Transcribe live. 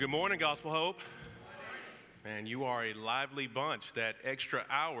Good morning, Gospel Hope. Man, you are a lively bunch. That extra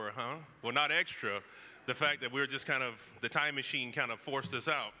hour, huh? Well, not extra. The fact that we're just the time machine kind of forced us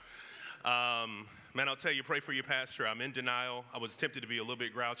out. Man, I'll tell you, pray for your pastor. I'm in denial. I was tempted to be a little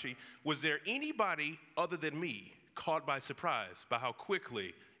bit grouchy. Was there anybody other than me caught by surprise by how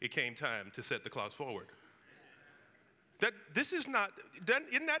quickly it came time to set the clocks forward? Isn't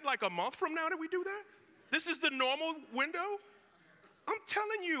that like a month from now that we do that? This is the normal window? I'm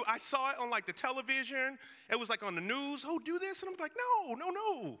telling you, I saw it on the television. It was on the news. Oh, do this. And I'm like, no.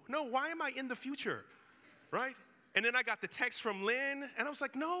 Why am I in the future? Right? And then I got the text from Lynn, and I was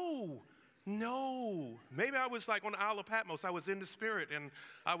like, no. Maybe I was on the Isle of Patmos. I was in the spirit, and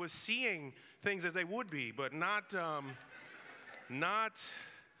I was seeing things as they would be, but not now.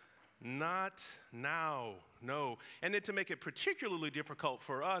 No. And then to make it particularly difficult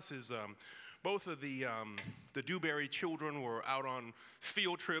for us is both of the Dewberry children were out on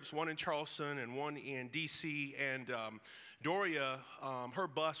field trips, one in Charleston and one in D.C., and Doria, her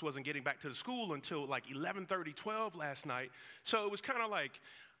bus wasn't getting back to the school until 11:30, 12 last night. So it was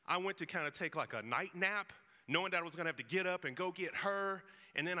I went to take a night nap, knowing that I was going to have to get up and go get her,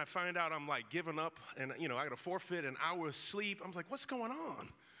 and then I find out I'm giving up, and I got to forfeit an hour of sleep. I was like, what's going on?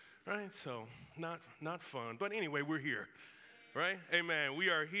 Right? So not fun. But anyway, we're here, right? Amen. We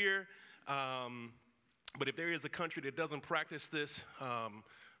are here. But if there is a country that doesn't practice this,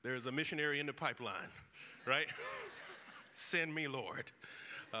 there's a missionary in the pipeline, right? Send me, Lord.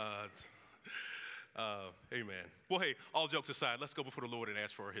 Amen. Well, hey, all jokes aside, let's go before the Lord and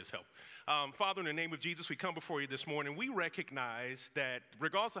ask for his help. Father, in the name of Jesus, we come before you this morning. We recognize that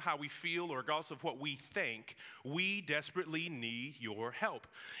regardless of how we feel or regardless of what we think, we desperately need your help.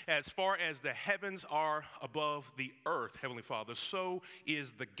 As far as the heavens are above the earth, Heavenly Father, so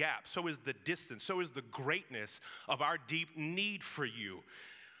is the gap, so is the distance, so is the greatness of our deep need for you.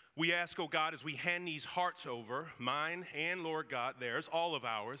 We ask, oh God, as we hand these hearts over, mine and, Lord God, theirs, all of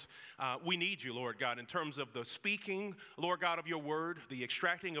ours, we need you, Lord God, in terms of the speaking, Lord God, of your word, the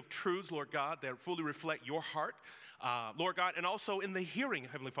extracting of truths, Lord God, that fully reflect your heart, Lord God, and also in the hearing,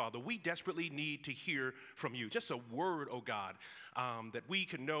 Heavenly Father. We desperately need to hear from you. Just a word, oh God, that we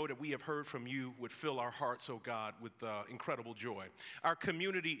can know that we have heard from you would fill our hearts, oh God, with incredible joy. Our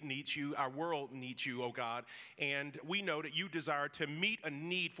community needs you. Our world needs you, oh God, and we know that you desire to meet a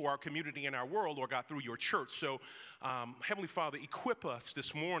need for our community and our world, Lord God, through your church. So, Heavenly Father, equip us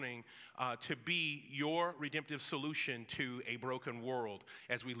this morning to be your redemptive solution to a broken world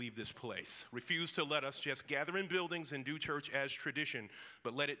as we leave this place. Refuse to let us just gather in buildings and do church as tradition,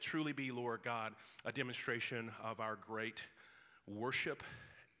 but let it truly be, Lord God, a demonstration of our great worship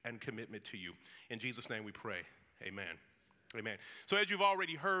and commitment to you. In Jesus' name we pray. Amen. Amen. So as you've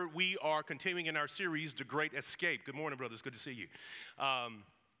already heard, we are continuing in our series, The Great Escape. Good morning, brothers. Good to see you.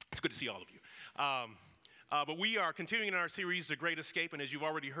 It's good to see all of you. But we are continuing in our series, The Great Escape, and as you've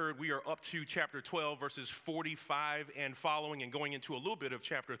already heard, we are up to chapter 12, verses 45 and following, and going into a little bit of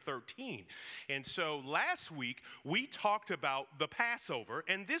chapter 13. And so last week, we talked about the Passover,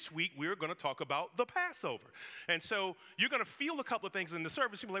 and this week, we're going to talk about the Passover. And so you're going to feel a couple of things in the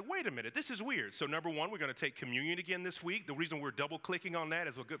service. You'll be like, wait a minute, this is weird. So number one, we're going to take communion again this week. The reason we're double-clicking on that,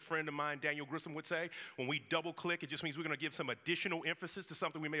 as a good friend of mine, Daniel Grissom, would say, when we double-click, it just means we're going to give some additional emphasis to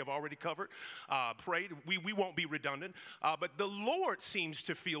something we may have already covered. We won't be redundant, but the Lord seems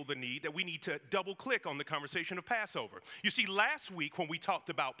to feel the need that we need to double click on the conversation of Passover. You see, last week when we talked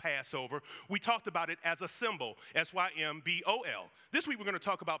about Passover, we talked about it as a symbol, S-Y-M-B-O-L. This week we're going to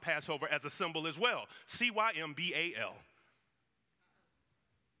talk about Passover as a symbol as well, C-Y-M-B-A-L.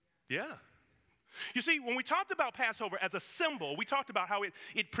 Yeah. You see, when we talked about Passover as a symbol, we talked about how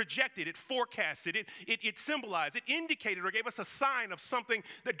it projected, it forecasted, it symbolized, it indicated or gave us a sign of something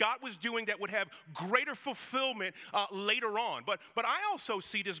that God was doing that would have greater fulfillment later on. But I also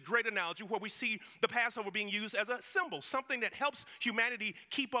see this great analogy where we see the Passover being used as a symbol, something that helps humanity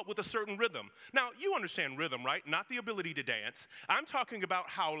keep up with a certain rhythm. Now, you understand rhythm, right? Not the ability to dance. I'm talking about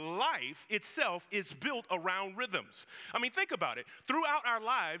how life itself is built around rhythms. I mean, think about it. Throughout our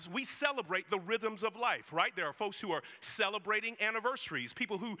lives, we celebrate the rhythms of life, right? There are folks who are celebrating anniversaries,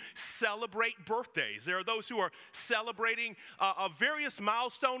 people who celebrate birthdays. There are those who are celebrating various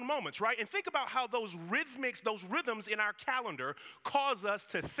milestone moments, right? And think about how those rhythms in our calendar cause us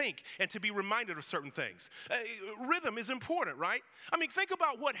to think and to be reminded of certain things. Rhythm is important, right? I mean, think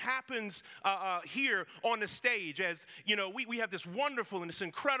about what happens here on the stage as, we have this wonderful and this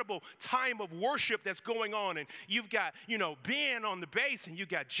incredible time of worship that's going on. And you've got, Ben on the bass, and you've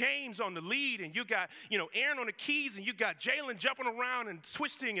got James on the lead, and and you got, Aaron on the keys, and you got Jalen jumping around and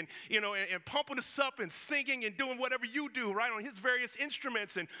twisting and, and pumping us up and singing and doing whatever you do, right, on his various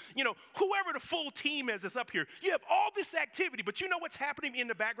instruments. And, whoever the full team is that's up here, you have all this activity, but you know what's happening in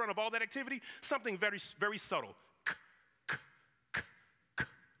the background of all that activity? Something very, very subtle.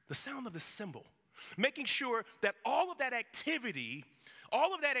 The sound of the cymbal. Making sure that all of that activity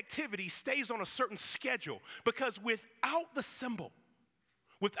stays on a certain schedule, because without the cymbal,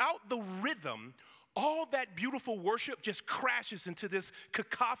 without the rhythm, all that beautiful worship just crashes into this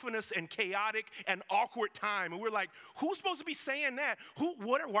cacophonous and chaotic and awkward time. And we're like, who's supposed to be saying that?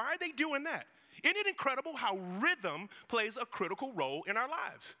 Why are they doing that? Isn't it incredible how rhythm plays a critical role in our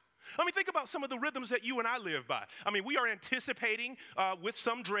lives? I mean, think about some of the rhythms that you and I live by. I mean, we are anticipating with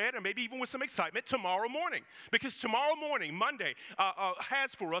some dread and maybe even with some excitement tomorrow morning, because tomorrow morning, Monday,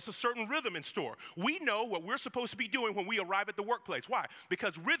 has for us a certain rhythm in store. We know what we're supposed to be doing when we arrive at the workplace. Why?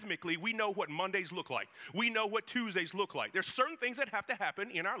 Because rhythmically, we know what Mondays look like. We know what Tuesdays look like. There's certain things that have to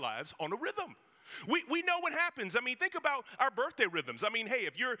happen in our lives on a rhythm. We know what happens. I mean, think about our birthday rhythms. I mean, hey,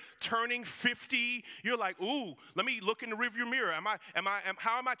 if you're turning 50, you're like, ooh, let me look in the rearview mirror.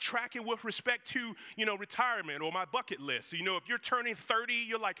 How am I tracking with respect to, retirement or my bucket list? If you're turning 30,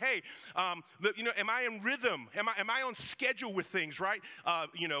 you're like, hey, am I in rhythm? Am I on schedule with things, right?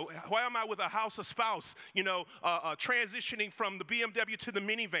 Why am I with a house, a spouse, transitioning from the BMW to the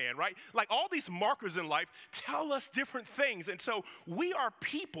minivan, right? Like all these markers in life tell us different things. And so we are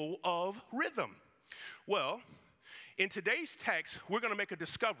people of rhythm. Well, in today's text, we're going to make a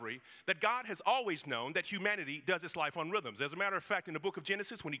discovery that God has always known that humanity does its life on rhythms. As a matter of fact, in the book of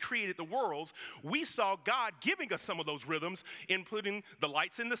Genesis, when he created the worlds, we saw God giving us some of those rhythms, including the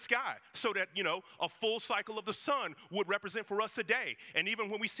lights in the sky, so that, a full cycle of the sun would represent for us a day. And even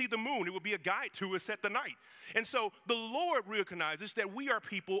when we see the moon, it would be a guide to us at the night. And so the Lord recognizes that we are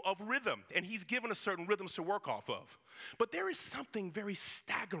people of rhythm, and he's given us certain rhythms to work off of. But there is something very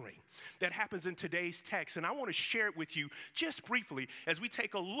staggering that happens in today's text, and I want to share it with you just briefly as we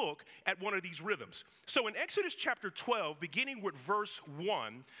take a look at one of these rhythms. So in Exodus chapter 12, beginning with verse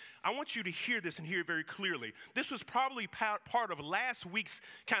 1, I want you to hear this and hear it very clearly. This was probably part of last week's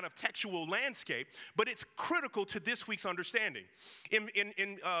kind of textual landscape, but it's critical to this week's understanding. In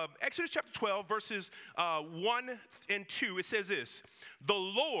Exodus chapter 12, verses 1 and 2, it says this: "The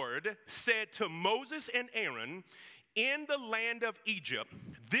Lord said to Moses and Aaron, in the land of Egypt,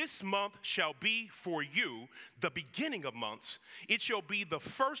 this month shall be for you the beginning of months. It shall be the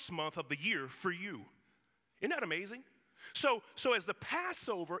first month of the year for you." Isn't that amazing? So as the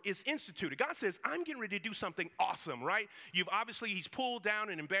Passover is instituted, God says, I'm getting ready to do something awesome, right? He's pulled down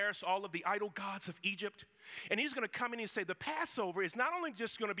and embarrassed all of the idol gods of Egypt. And he's going to come in and say, the Passover is not only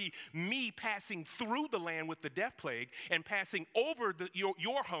just going to be me passing through the land with the death plague and passing over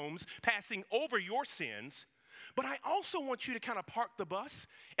your homes, passing over your sins, but I also want you to kind of park the bus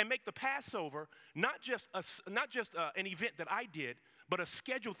and make the Passover not just an event that I did, but a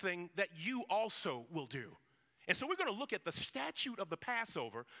scheduled thing that you also will do. And so we're going to look at the statute of the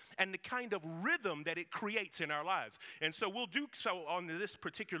Passover and the kind of rhythm that it creates in our lives. And so we'll do so on this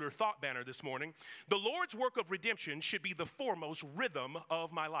particular thought banner this morning. The Lord's work of redemption should be the foremost rhythm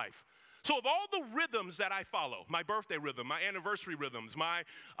of my life. So of all the rhythms that I follow, my birthday rhythm, my anniversary rhythms, my,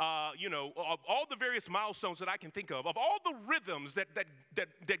 of all the various milestones that I can think of all the rhythms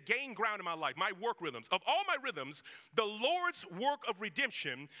that gain ground in my life, my work rhythms, of all my rhythms, the Lord's work of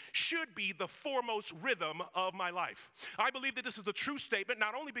redemption should be the foremost rhythm of my life. I believe that this is a true statement,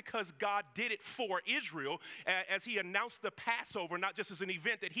 not only because God did it for Israel as he announced the Passover, not just as an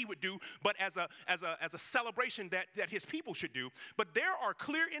event that he would do, but as a celebration that his people should do, but there are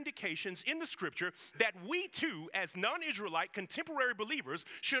clear indications in the scripture that we too, as non-Israelite contemporary believers,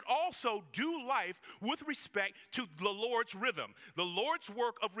 should also do life with respect to the Lord's rhythm. The Lord's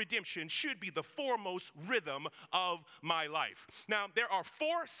work of redemption should be the foremost rhythm of my life. Now, there are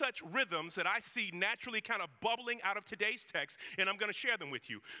 4 such rhythms that I see naturally kind of bubbling out of today's text, and I'm going to share them with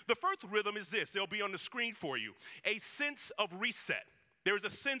you. The first rhythm is this. They'll be on the screen for you. A sense of reset. There's a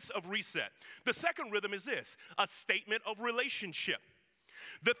sense of reset. The second rhythm is this. A statement of relationship.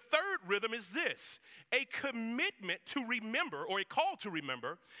 The third rhythm is this, a commitment to remember, or a call to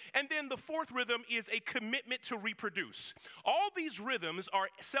remember. And then the fourth rhythm is a commitment to reproduce. All these rhythms are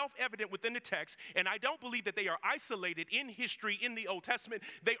self-evident within the text, and I don't believe that they are isolated in history in the Old Testament.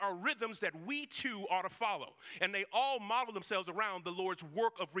 They are rhythms that we too ought to follow. And they all model themselves around the Lord's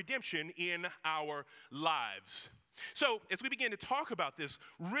work of redemption in our lives. So as we begin to talk about this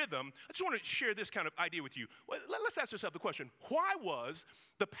rhythm, I just want to share this kind of idea with you. Let's ask yourself the question, why was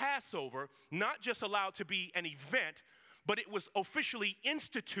the Passover not just allowed to be an event, but it was officially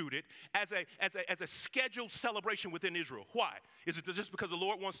instituted as a scheduled celebration within Israel. Why? Is it just because the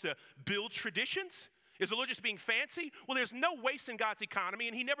Lord wants to build traditions? Is the Lord just being fancy? Well, there's no waste in God's economy,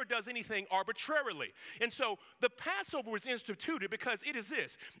 and he never does anything arbitrarily. And so the Passover was instituted because it is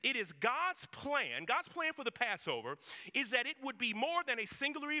this. It is God's plan. God's plan for the Passover is that it would be more than a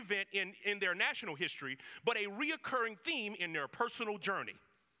singular event in their national history, but a reoccurring theme in their personal journey.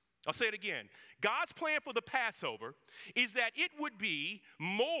 I'll say it again. God's plan for the Passover is that it would be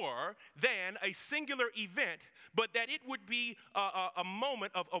more than a singular event, but that it would be a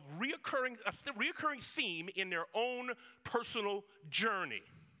moment of reoccurring theme in their own personal journey.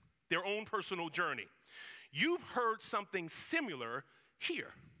 Their own personal journey. You've heard something similar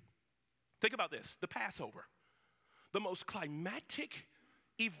here. Think about this, the Passover. The most climactic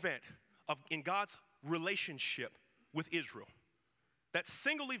event in God's relationship with Israel. That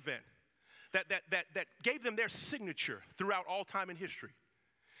single event that gave them their signature throughout all time in history.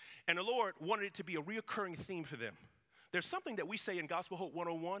 And the Lord wanted it to be a reoccurring theme for them. There's something that we say in Gospel Hope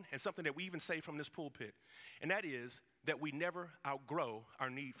 101 and something that we even say from this pulpit, and that is that we never outgrow our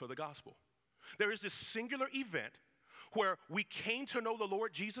need for the gospel. There is this singular event where we came to know the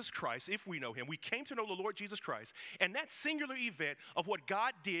Lord Jesus Christ, if we know him. We came to know the Lord Jesus Christ. And that singular event of what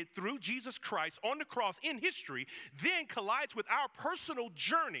God did through Jesus Christ on the cross in history then collides with our personal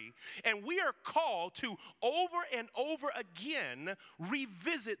journey. And we are called to over and over again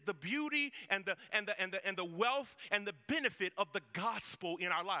revisit the beauty and the wealth and the benefit of the gospel in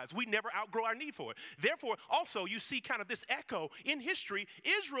our lives. We never outgrow our need for it. Therefore, also you see kind of this echo in history.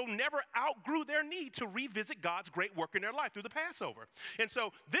 Israel never outgrew their need to revisit God's great work in their life through the Passover. And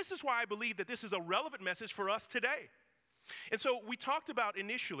so this is why I believe that this is a relevant message for us today. And so we talked about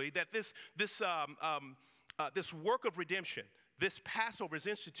initially that this work of redemption, this Passover is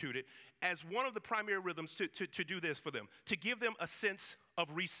instituted as one of the primary rhythms to do this for them, to give them a sense of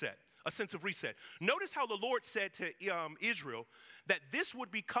reset. A sense of reset. Notice how the Lord said to Israel that this would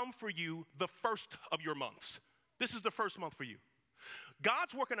become for you the first of your months. This is the first month for you.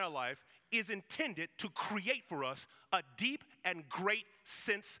 God's work in our life is intended to create for us a deep and great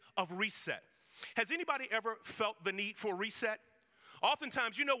sense of reset. Has anybody ever felt the need for a reset?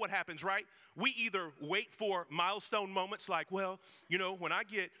 Oftentimes, you know what happens, right? We either wait for milestone moments like, well, when I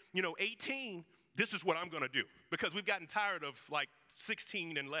get, 18, this is what I'm going to do. Because we've gotten tired of like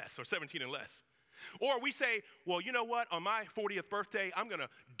 16 and less or 17 and less. Or we say, well, you know what? On my 40th birthday, I'm going to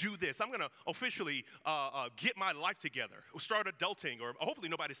do this. I'm going to officially get my life together, start adulting. Or hopefully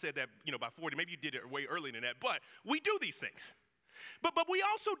nobody said that, by 40. Maybe you did it way earlier than that. But we do these things. But we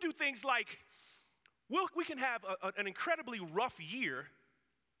also do things like, we can have an incredibly rough year.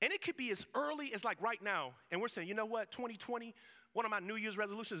 And it could be as early as like right now. And we're saying, you know what? 2020, one of my New Year's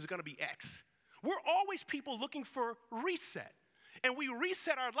resolutions is going to be X. We're always people looking for reset. And we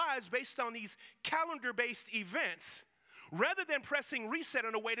reset our lives based on these calendar-based events rather than pressing reset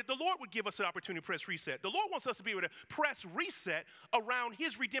in a way that the Lord would give us an opportunity to press reset. The Lord wants us to be able to press reset around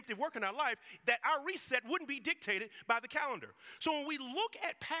his redemptive work in our life, that our reset wouldn't be dictated by the calendar. So when we look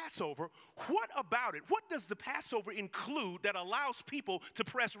at Passover, what about it? What does the Passover include that allows people to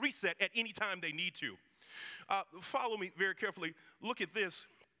press reset at any time they need to? Follow me very carefully. Look at this.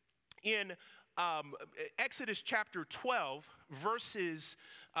 In Exodus chapter 12, verses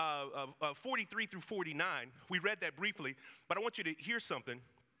 43 through 49. We read that briefly, but I want you to hear something.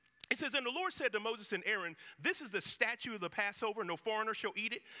 It says, and the Lord said to Moses and Aaron, this is the statute of the Passover. No foreigner shall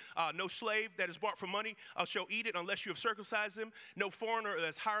eat it. No slave that is bought for money shall eat it unless you have circumcised them. No foreigner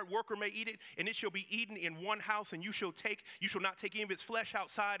as hired worker may eat it. And it shall be eaten in one house, and you shall not take any of its flesh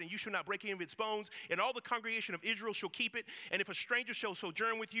outside, and you shall not break any of its bones. And all the congregation of Israel shall keep it. And if a stranger shall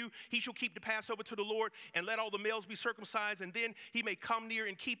sojourn with you, he shall keep the Passover to the Lord, and let all the males be circumcised, and then he may come near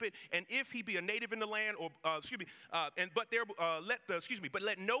and keep it. And if he be a native in the land, but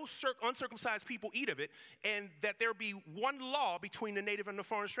let no uncircumcised people eat of it, and that there be one law between the native and the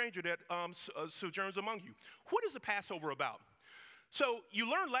foreign stranger that sojourns among you. What is the Passover about? So you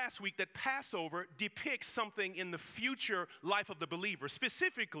learned last week that Passover depicts something in the future life of the believer,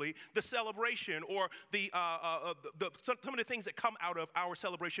 specifically the celebration or some of the things that come out of our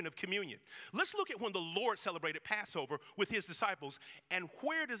celebration of communion. Let's look at when the Lord celebrated Passover with his disciples, and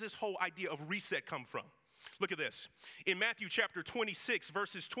where does this whole idea of reset come from? Look at this. In Matthew chapter 26,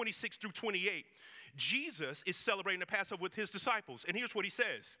 verses 26 through 28, Jesus is celebrating the Passover with his disciples. And here's what he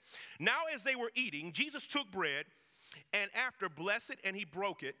says. Now as they were eating, Jesus took bread, and after blessed it, and he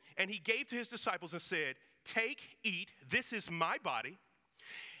broke it, and he gave to his disciples and said, take, eat, this is my body.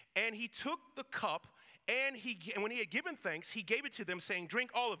 And he took the cup, and when he had given thanks, he gave it to them, saying,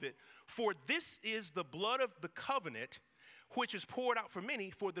 drink all of it, for this is the blood of the covenant, which is poured out for many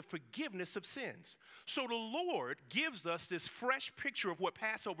for the forgiveness of sins. So the Lord gives us this fresh picture of what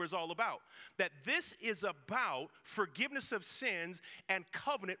Passover is all about, that this is about forgiveness of sins and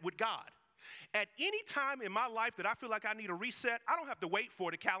covenant with God. At any time in my life that I feel like I need a reset, I don't have to wait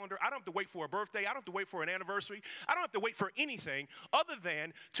for the calendar. I don't have to wait for a birthday. I don't have to wait for an anniversary. I don't have to wait for anything other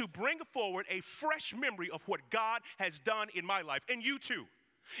than to bring forward a fresh memory of what God has done in my life, and you too.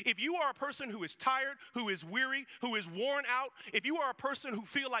 If you are a person who is tired, who is weary, who is worn out, if you are a person who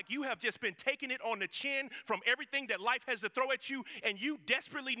feel like you have just been taking it on the chin from everything that life has to throw at you and you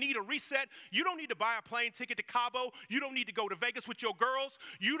desperately need a reset, you don't need to buy a plane ticket to Cabo. You don't need to go to Vegas with your girls.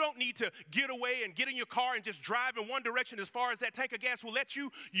 You don't need to get away and get in your car and just drive in one direction as far as that tank of gas will let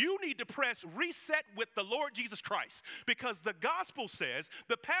you. You need to press reset with the Lord Jesus Christ, because the gospel says,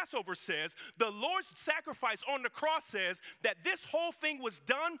 the Passover says, the Lord's sacrifice on the cross says that this whole thing was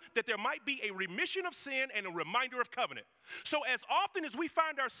done that there might be a remission of sin and a reminder of covenant. So as often as we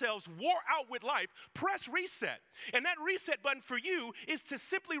find ourselves wore out with life, press reset. And that reset button for you is to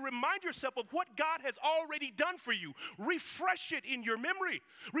simply remind yourself of what God has already done for you. Refresh it in your memory.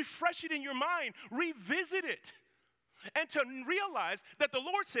 Refresh it in your mind. Revisit it. And to realize that the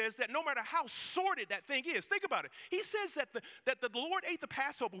Lord says that no matter how sordid that thing is, think about it. He says that the Lord ate the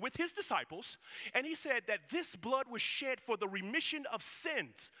Passover with his disciples, and he said that this blood was shed for the remission of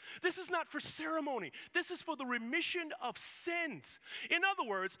sins. This is not for ceremony. This is for the remission of sins. In other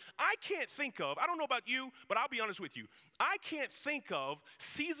words, I can't think of, I don't know about you, but I'll be honest with you, I can't think of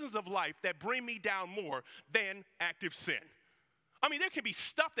seasons of life that bring me down more than active sin. I mean, there can be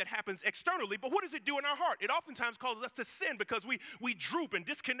stuff that happens externally, but what does it do in our heart? It oftentimes causes us to sin because we droop and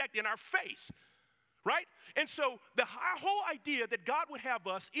disconnect in our faith, right? And so the whole idea that God would have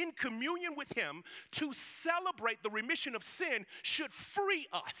us in communion with him to celebrate the remission of sin should free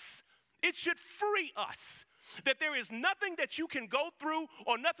us. It should free us. That there is nothing that you can go through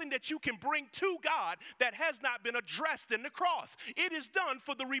or nothing that you can bring to God that has not been addressed in the cross. It is done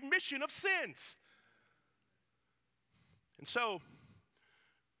for the remission of sins. And so,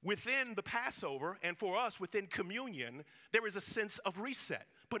 within the Passover, and for us within communion, there is a sense of reset.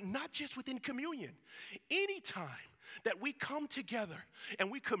 But not just within communion. Anytime that we come together and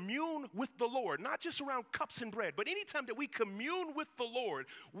we commune with the Lord, not just around cups and bread, but anytime that we commune with the Lord,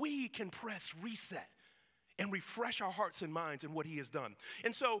 we can press reset and refresh our hearts and minds in what he has done.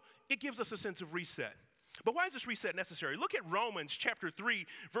 And so, it gives us a sense of reset. But why is this reset necessary? Look at Romans chapter 3,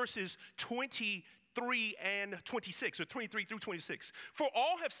 verses 23 and 26, or 23 through 26. For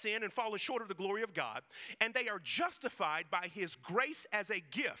all have sinned and fallen short of the glory of God, and they are justified by his grace as a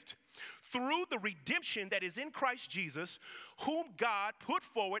gift through the redemption that is in Christ Jesus, whom God put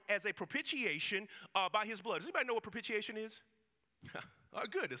forward as a propitiation by his blood. Does anybody know what propitiation is? Oh,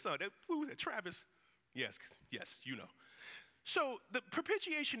 good. It's not. Who was that? Travis? Yes, you know. So the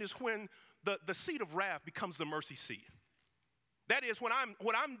propitiation is when the seat of wrath becomes the mercy seat. That is when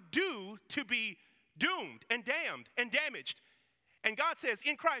I'm due to be doomed and damned and damaged. And God says,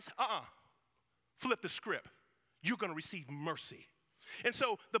 in Christ, flip the script. You're going to receive mercy. And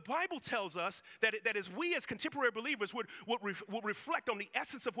so the Bible tells us that as we as contemporary believers would reflect on the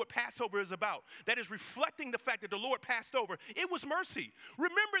essence of what Passover is about, that is reflecting the fact that the Lord passed over, it was mercy.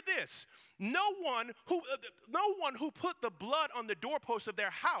 Remember this, no one who put the blood on the doorpost of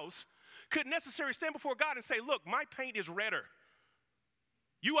their house could necessarily stand before God and say, look, my paint is redder.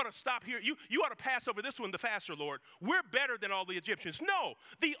 You ought to stop here. You ought to pass over this one the faster, Lord. We're better than all the Egyptians. No,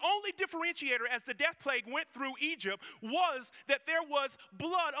 the only differentiator as the death plague went through Egypt was that there was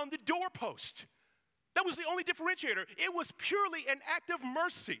blood on the doorpost. That was the only differentiator. It was purely an act of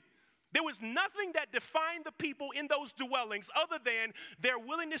mercy. There was nothing that defined the people in those dwellings other than their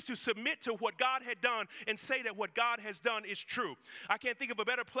willingness to submit to what God had done and say that what God has done is true. I can't think of a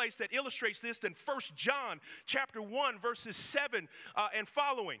better place that illustrates this than 1 John chapter 1, verses 7 and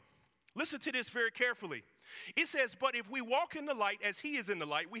following. Listen to this very carefully. It says, but if we walk in the light as he is in the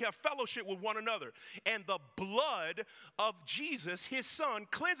light, we have fellowship with one another. And the blood of Jesus, his son,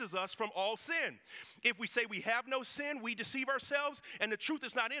 cleanses us from all sin. If we say we have no sin, we deceive ourselves and the truth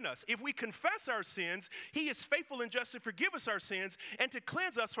is not in us. If we confess our sins, he is faithful and just to forgive us our sins and to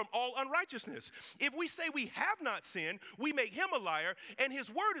cleanse us from all unrighteousness. If we say we have not sinned, we make him a liar and his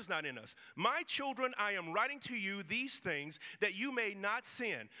word is not in us. My children, I am writing to you these things that you may not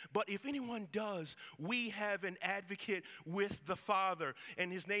sin. But if anyone does, we have an advocate with the Father,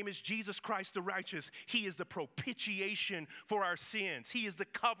 and his name is Jesus Christ the righteous. He is the propitiation for our sins. He is the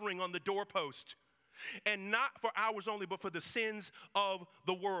covering on the doorpost. And not for ours only, but for the sins of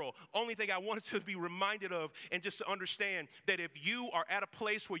the world. Only thing I wanted to be reminded of, and just to understand that if you are at a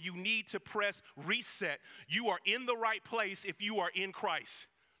place where you need to press reset, you are in the right place if you are in Christ.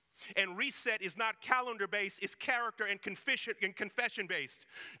 And reset is not calendar-based, it's character and confession-based.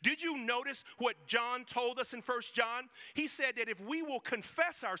 Did you notice what John told us in 1 John? He said that if we will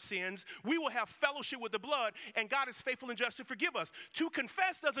confess our sins, we will have fellowship with the blood, and God is faithful and just to forgive us. To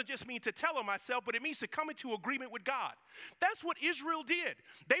confess doesn't just mean to tell on myself, but it means to come into agreement with God. That's what Israel did.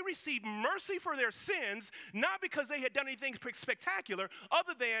 They received mercy for their sins, not because they had done anything spectacular,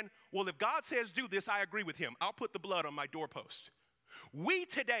 other than, well, if God says do this, I agree with him. I'll put the blood on my doorpost. We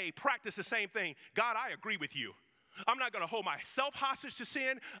today practice the same thing. God, I agree with you. I'm not going to hold myself hostage to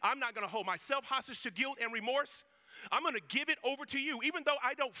sin. I'm not going to hold myself hostage to guilt and remorse. I'm going to give it over to you. Even though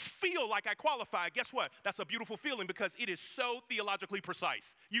I don't feel like I qualify, guess what? That's a beautiful feeling because it is so theologically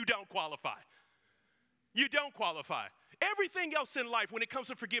precise. You don't qualify. You don't qualify. Everything else in life, when it comes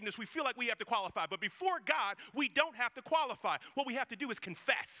to forgiveness, we feel like we have to qualify. But before God, we don't have to qualify. What we have to do is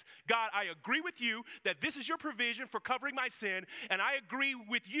confess. God, I agree with you that this is your provision for covering my sin, and I agree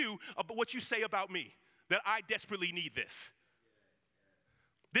with you about what you say about me, that I desperately need this.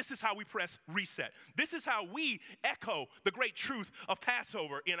 This is how we press reset. This is how we echo the great truth of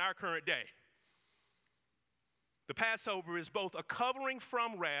Passover in our current day. The Passover is both a covering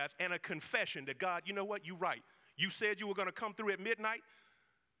from wrath and a confession that God, you know what, you're right. You said you were going to come through at midnight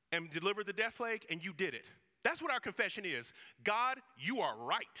and deliver the death plague, and you did it. That's what our confession is. God, you are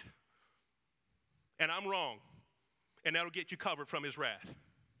right, and I'm wrong, and that'll get you covered from his wrath.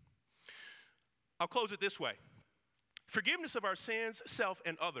 I'll close it this way. Forgiveness of our sins, self,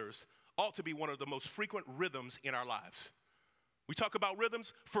 and others ought to be one of the most frequent rhythms in our lives. We talk about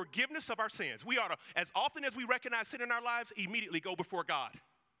rhythms, forgiveness of our sins. We ought to, as often as we recognize sin in our lives, immediately go before God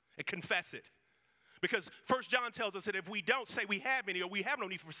and confess it. Because 1 John tells us that if we don't say we have any or we have no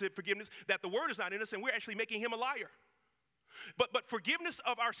need for forgiveness, that the word is not in us and we're actually making him a liar. But forgiveness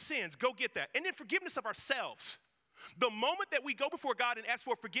of our sins, go get that. And then forgiveness of ourselves. The moment that we go before God and ask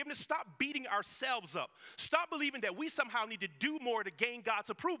for forgiveness, stop beating ourselves up. Stop believing that we somehow need to do more to gain God's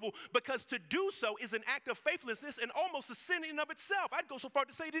approval, because to do so is an act of faithlessness and almost a sin in and of itself. I'd go so far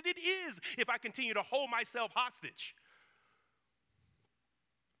to say that it is if I continue to hold myself hostage.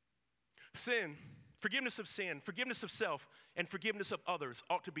 Forgiveness of sin, forgiveness of self, and forgiveness of others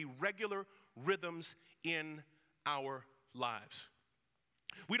ought to be regular rhythms in our lives.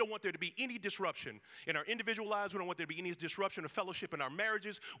 We don't want there to be any disruption in our individual lives. We don't want there to be any disruption of fellowship in our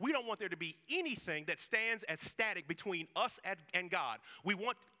marriages. We don't want there to be anything that stands as static between us and God. We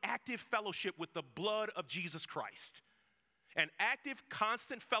want active fellowship with the blood of Jesus Christ. An active,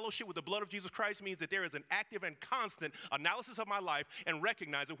 constant fellowship with the blood of Jesus Christ means that there is an active and constant analysis of my life and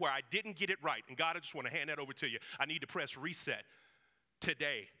recognizing where I didn't get it right. And God, I just want to hand that over to you. I need to press reset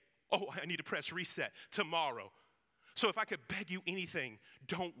today. Oh, I need to press reset tomorrow. So if I could beg you anything,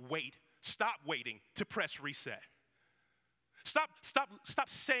 don't wait. Stop waiting to press reset. Stop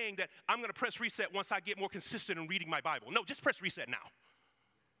saying that I'm going to press reset once I get more consistent in reading my Bible. No, just press reset now.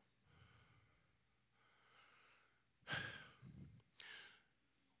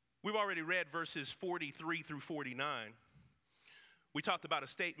 We've already read verses 43 through 49. We talked about a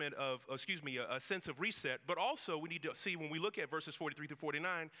statement of, a sense of reset, but also we need to see when we look at verses 43 through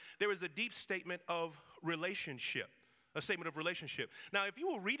 49, there is a deep statement of relationship, a statement of relationship. Now, if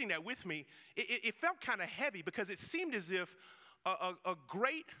you were reading that with me, it felt kind of heavy because it seemed as if a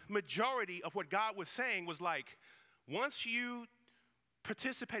great majority of what God was saying was like, once you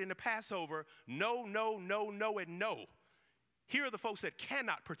participate in the Passover, no, no, no, no, and no. Here are the folks that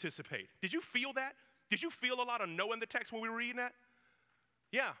cannot participate. Did you feel that? Did you feel a lot of no in the text when we were reading that?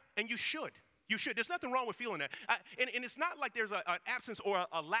 Yeah, and you should. You should. There's nothing wrong with feeling that. And it's not like there's an absence or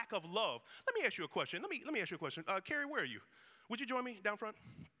a lack of love. Let me ask you a question. Let me ask you a question. Carrie, where are you? Would you join me down front?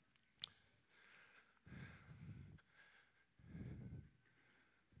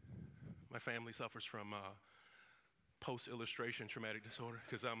 My family suffers from post-illustration traumatic disorder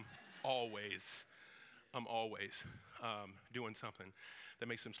because I'm always doing something that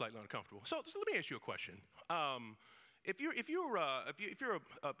makes them slightly uncomfortable. So let me ask you a question. If you're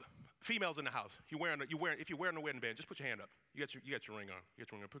a females in the house, if you're wearing a wedding band, just put your hand up. You got your ring on. You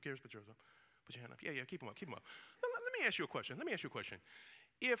got your ring on. Put yours up. Put your hand up. Yeah, keep them up. Let me ask you a question.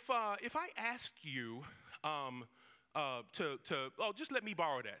 If I ask you just let me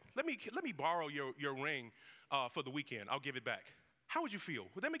borrow that. Let me borrow your ring for the weekend. I'll give it back. How would you feel?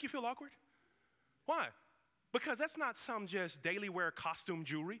 Would that make you feel awkward? Why? Because that's not some just daily wear costume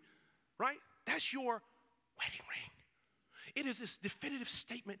jewelry, right? That's your wedding ring. It is this definitive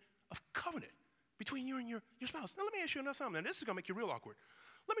statement of covenant between you and your spouse. Now, let me ask you another something. And this is going to make you real awkward.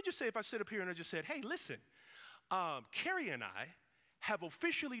 Let me just say, if I sit up here and I just said, hey, listen, Carrie and I have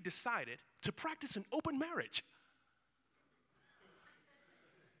officially decided to practice an open marriage.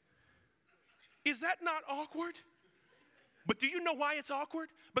 Is that not awkward? But do you know why it's awkward?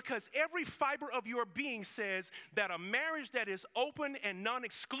 Because every fiber of your being says that a marriage that is open and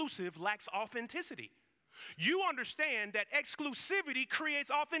non-exclusive lacks authenticity. You understand that exclusivity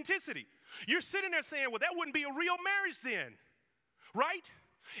creates authenticity. You're sitting there saying, well, that wouldn't be a real marriage then, right?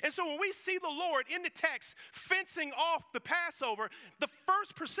 And so when we see the Lord in the text fencing off the Passover, the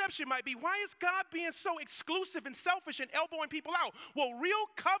first perception might be, why is God being so exclusive and selfish and elbowing people out? Well, real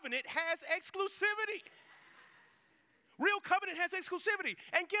covenant has exclusivity. Real covenant has exclusivity.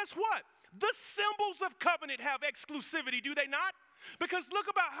 And guess what? The symbols of covenant have exclusivity, do they not? Because look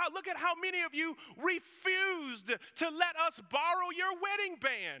at how many of you refused to let us borrow your wedding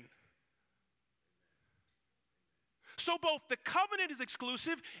band. So both the covenant is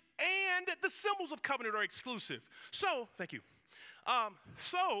exclusive and the symbols of covenant are exclusive. So, thank you.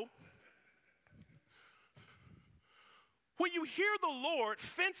 When you hear the Lord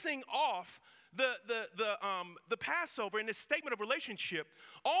fencing off the Passover in this statement of relationship,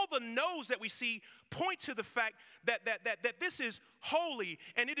 all the no's that we see point to the fact that this is holy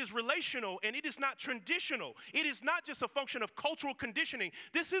and it is relational and it is not traditional. It is not just a function of cultural conditioning.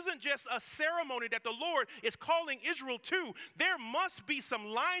 This isn't just a ceremony that the Lord is calling Israel to. There must be some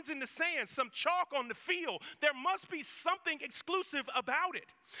lines in the sand, some chalk on the field. There must be something exclusive about it.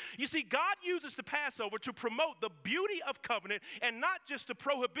 You see, God uses the Passover to promote the beauty of covenant and not just the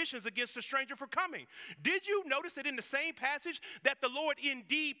prohibitions against the stranger for coming. Did you notice that in the same passage that the Lord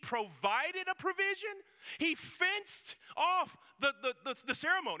indeed provided a provision? He fenced off the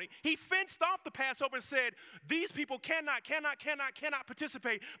ceremony. He fenced off the Passover and said, these people cannot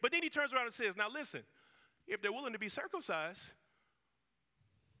participate. But then he turns around and says, now listen, if they're willing to be circumcised,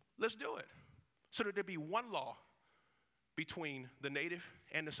 let's do it. So that there be one law between the native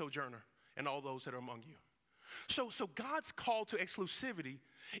and the sojourner and all those that are among you. So God's call to exclusivity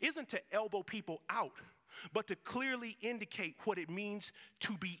isn't to elbow people out, but to clearly indicate what it means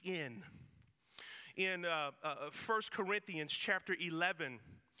to be in. In 1 Corinthians chapter 11,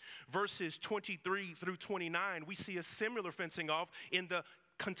 verses 23 through 29, we see a similar fencing off in the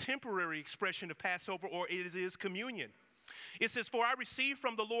contemporary expression of Passover, or it is communion. It says, for I received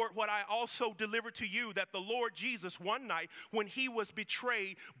from the Lord what I also delivered to you, that the Lord Jesus one night when he was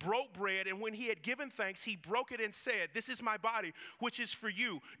betrayed broke bread, and when he had given thanks, he broke it and said, this is my body, which is for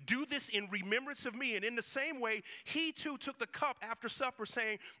you. Do this in remembrance of me. And in the same way, he too took the cup after supper,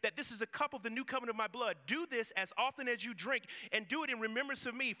 saying that this is the cup of the new covenant of my blood. Do this as often as you drink, and do it in remembrance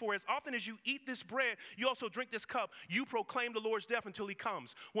of me. For as often as you eat this bread, you also drink this cup. You proclaim the Lord's death until he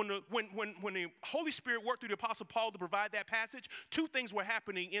comes. When the Holy Spirit worked through the Apostle Paul to provide that passage, two things were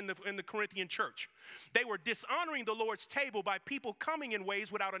happening in the Corinthian church. They were dishonoring the Lord's table by people coming in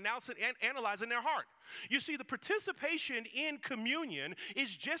ways without announcing and analyzing their heart. You see, the participation in communion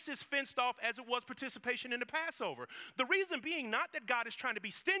is just as fenced off as it was participation in the Passover. The reason being not that God is trying to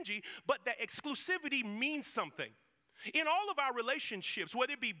be stingy, but that exclusivity means something. In all of our relationships,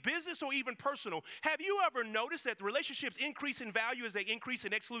 whether it be business or even personal, have you ever noticed that the relationships increase in value as they increase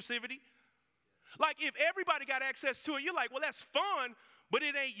in exclusivity? Like if everybody got access to it, you're like, well, that's fun, but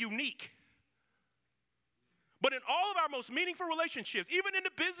it ain't unique. But in all of our most meaningful relationships, even in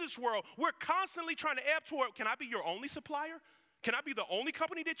the business world, we're constantly trying to ebb toward, can I be your only supplier? Can I be the only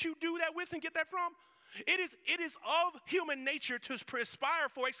company that you do that with and get that from? It is of human nature to aspire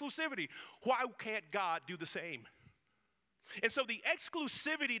for exclusivity. Why can't God do the same? And so the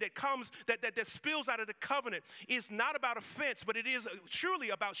exclusivity that comes, that spills out of the covenant is not about offense, but it is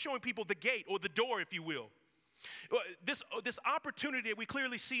truly about showing people the gate or the door, if you will. This opportunity that we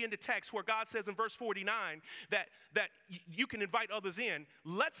clearly see in the text where God says in verse 49 that you can invite others in,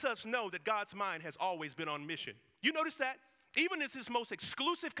 lets us know that God's mind has always been on mission. You notice that? Even in this most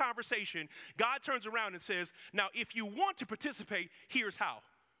exclusive conversation, God turns around and says, now if you want to participate, here's how.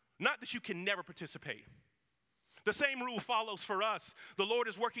 Not that you can never participate. The same rule follows for us. The Lord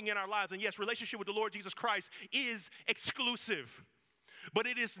is working in our lives. And yes, relationship with the Lord Jesus Christ is exclusive. But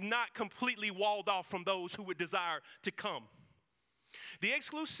it is not completely walled off from those who would desire to come. The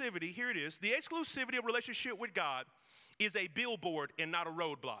exclusivity, here it is, the exclusivity of relationship with God is a billboard and not a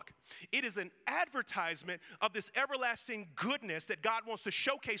roadblock. It is an advertisement of this everlasting goodness that God wants to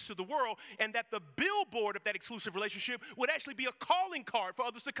showcase to the world, and that the billboard of that exclusive relationship would actually be a calling card for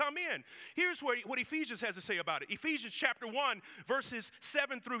others to come in. Here's what Ephesians has to say about it. Ephesians chapter 1, verses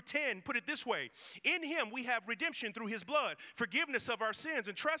 7 through 10 put it this way. In him we have redemption through his blood, forgiveness of our sins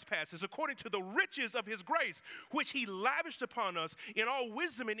and trespasses, according to the riches of his grace, which he lavished upon us in all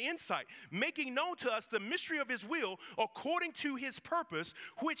wisdom and insight, making known to us the mystery of his will, according to his purpose,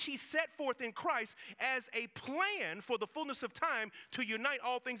 which he set forth in Christ as a plan for the fullness of time to unite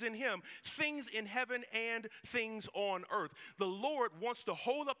all things in him, things in heaven and things on earth. The Lord wants to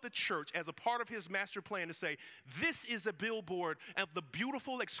hold up the church as a part of his master plan to say, this is a billboard of the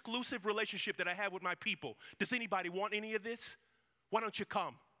beautiful exclusive relationship that I have with my people. Does anybody want any of this? Why don't you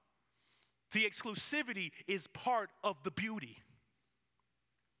come? The exclusivity is part of the beauty.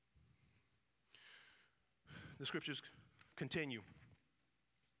 The scriptures continue.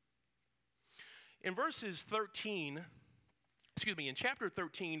 In chapter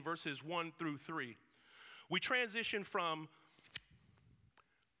 13, verses 1 through 3, we transition from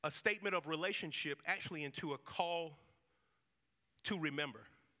a statement of relationship actually into a call to remember.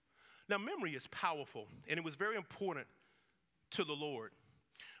 Now, memory is powerful, and it was very important to the Lord.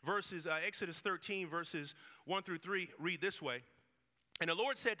 Exodus 13, verses 1 through 3 read this way. And the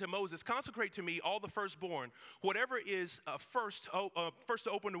Lord said to Moses, consecrate to me all the firstborn, whatever is first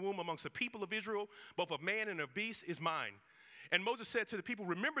to open the womb amongst the people of Israel, both of man and of beast, is mine. And Moses said to the people,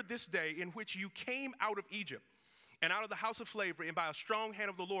 remember this day in which you came out of Egypt and out of the house of slavery, and by a strong hand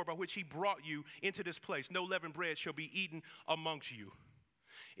of the Lord by which he brought you into this place, no leavened bread shall be eaten amongst you.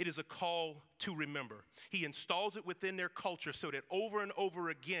 It is a call to remember. He installs it within their culture so that over and over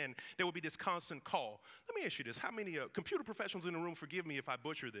again, there will be this constant call. Let me ask you this. How many computer professionals in the room, forgive me if I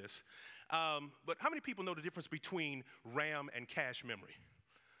butcher this, but how many people know the difference between RAM and cache memory?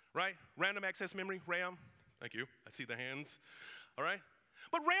 Right? Random access memory, RAM. Thank you. I see the hands. All right?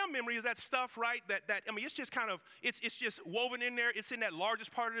 But RAM memory is that stuff, right, it's just kind of, it's just woven in there. It's in that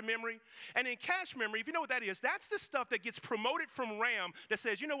largest part of the memory. And in cache memory, if you know what that is, that's the stuff that gets promoted from RAM that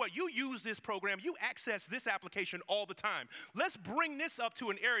says, you know what, you use this program, you access this application all the time. Let's bring this up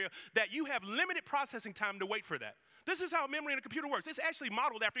to an area that you have limited processing time to wait for that. This is how memory in a computer works. It's actually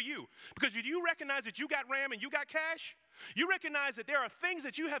modeled after you. Because do you recognize that you got RAM and you got cache? You recognize that there are things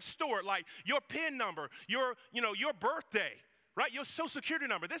that you have stored, like your PIN number, your birthday, right? Your social security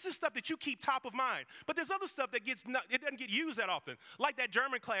number. This is stuff that you keep top of mind. But there's other stuff that it doesn't get used that often, like that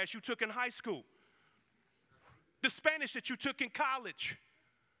German class you took in high school, the Spanish that you took in college,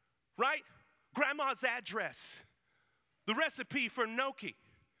 right? Grandma's address, the recipe for gnocchi,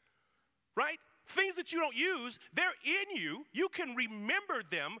 right? Things that you don't use, they're in you. You can remember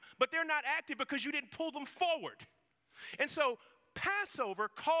them, but they're not active because you didn't pull them forward. And so Passover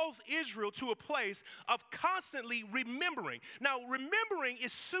calls Israel to a place of constantly remembering. Now, remembering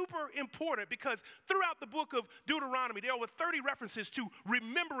is super important because throughout the book of Deuteronomy, there are over 30 references to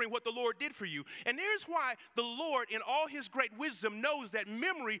remembering what the Lord did for you. And here's why the Lord, in all his great wisdom, knows that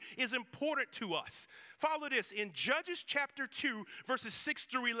memory is important to us. Follow this in Judges chapter 2, verses 6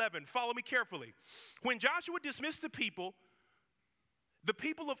 through 11. Follow me carefully. When Joshua dismissed the people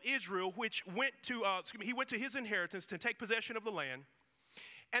of Israel, he went to his inheritance to take possession of the land.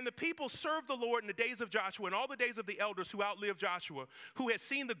 And the people served the Lord in the days of Joshua and all the days of the elders who outlived Joshua, who had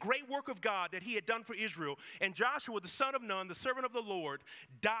seen the great work of God that he had done for Israel. And Joshua, the son of Nun, the servant of the Lord,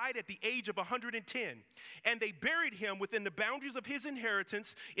 died at the age of 110. And they buried him within the boundaries of his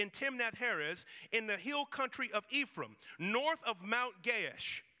inheritance in Timnath-Heres, in the hill country of Ephraim, north of Mount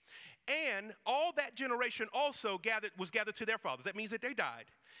Gaash. And all that generation also was gathered to their fathers. That means that they died.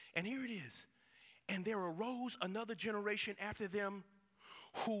 And here it is. And there arose another generation after them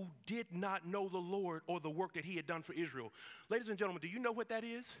who did not know the Lord or the work that he had done for Israel. Ladies and gentlemen, do you know what that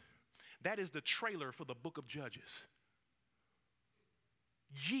is? That is the trailer for the book of Judges.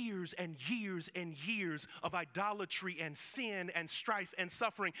 Years and years and years of idolatry and sin and strife and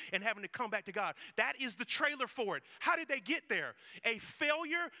suffering and having to come back to God. That is the trailer for it. How did they get there? A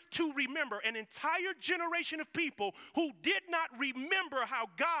failure to remember. An entire generation of people who did not remember how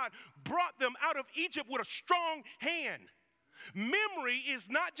God brought them out of Egypt with a strong hand. Memory is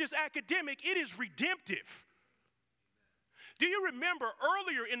not just academic, it is redemptive. Do you remember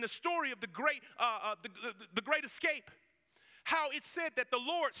earlier in the story of the great escape, how it said that the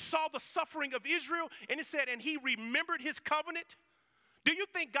Lord saw the suffering of Israel, and it said, and he remembered his covenant? Do you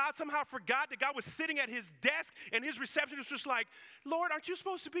think God somehow forgot that God was sitting at his desk and his receptionist was like, Lord, aren't you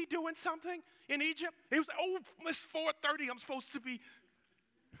supposed to be doing something in Egypt? He was like, oh, it's 4:30, I'm supposed to be.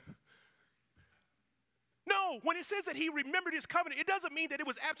 No, when it says that he remembered his covenant, it doesn't mean that it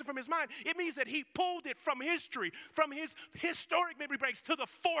was absent from his mind. It means that he pulled it from history, from his historic memory banks to the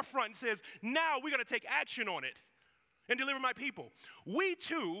forefront and says, now we're going to take action on it and deliver my people. We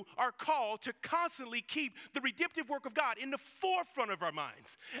too are called to constantly keep the redemptive work of God in the forefront of our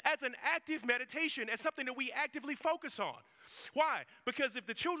minds as an active meditation, as something that we actively focus on. Why? Because if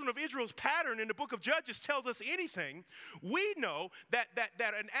the children of Israel's pattern in the book of Judges tells us anything, we know that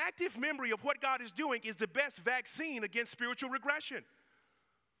an active memory of what God is doing is the best vaccine against spiritual regression.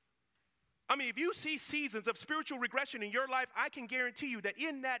 I mean, if you see seasons of spiritual regression in your life, I can guarantee you that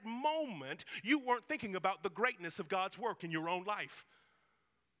in that moment, you weren't thinking about the greatness of God's work in your own life.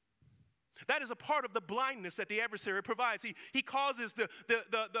 That is a part of the blindness that the adversary provides. He causes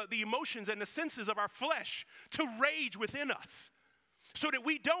the emotions and the senses of our flesh to rage within us so that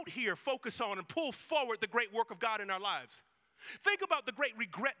we don't hear, focus on, and pull forward the great work of God in our lives. Think about the great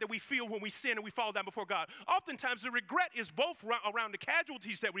regret that we feel when we sin and we fall down before God. Oftentimes, the regret is both around the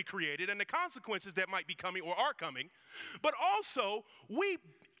casualties that we created and the consequences that might be coming or are coming, but also we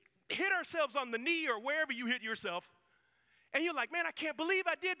hit ourselves on the knee or wherever you hit yourself, and you're like, man, I can't believe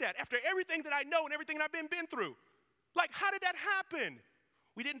I did that after everything that I know and everything that I've been through. Like, how did that happen?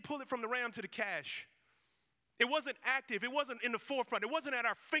 We didn't pull it from the ram to the cash. It wasn't active. It wasn't in the forefront. It wasn't at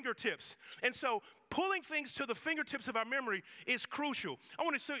our fingertips. And so pulling things to the fingertips of our memory is crucial. I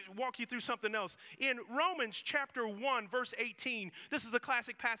want to walk you through something else. In Romans chapter 1, verse 18, this is a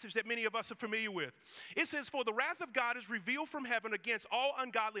classic passage that many of us are familiar with. It says, for the wrath of God is revealed from heaven against all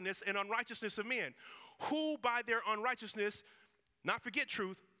ungodliness and unrighteousness of men, who by their unrighteousness, not forget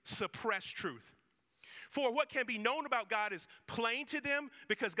truth, suppress truth. For what can be known about God is plain to them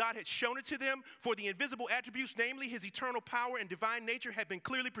because God had shown it to them. For the invisible attributes, namely his eternal power and divine nature, have been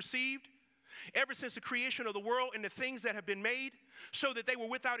clearly perceived ever since the creation of the world and the things that have been made, so that they were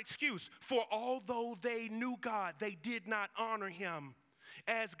without excuse. For although they knew God, they did not honor him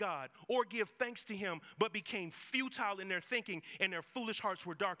as God or give thanks to him, but became futile in their thinking, and their foolish hearts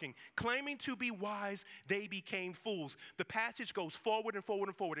were darkened. Claiming to be wise, they became fools. The passage goes forward and forward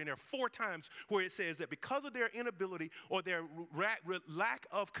and forward, and there are 4 times where it says that because of their inability or their lack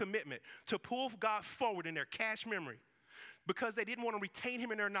of commitment to pull God forward in their cache memory, because they didn't want to retain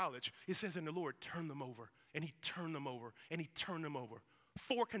him in their knowledge, it says, and the Lord turned them over, and he turned them over, and he turned them over.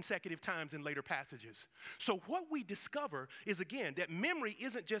 4 consecutive times in later passages. So what we discover is, again, that memory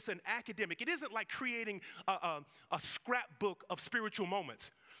isn't just an academic. It isn't like creating a scrapbook of spiritual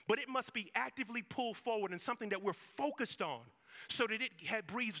moments, but it must be actively pulled forward and something that we're focused on so that it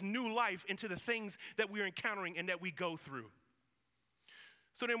breathes new life into the things that we're encountering and that we go through.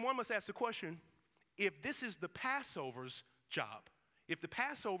 So then one must ask the question, if this is the Passover's job, if the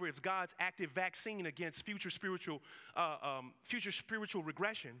Passover is God's active vaccine against future spiritual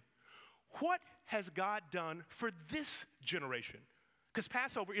regression, what has God done for this generation? Because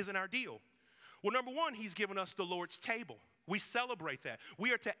Passover isn't our deal. Well, number one, he's given us the Lord's table. We celebrate that.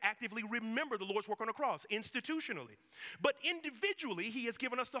 We are to actively remember the Lord's work on the cross, institutionally. But individually, he has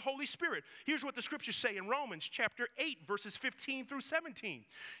given us the Holy Spirit. Here's what the scriptures say in Romans chapter 8, verses 15 through 17.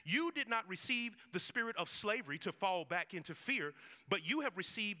 You did not receive the spirit of slavery to fall back into fear, but you have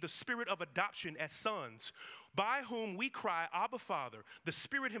received the spirit of adoption as sons, by whom we cry, Abba, Father. The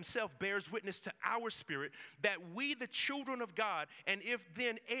Spirit himself bears witness to our spirit that we, the children of God, and if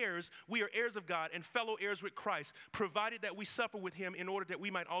then heirs, we are heirs of God and fellow heirs with Christ, provided that we suffer with him in order that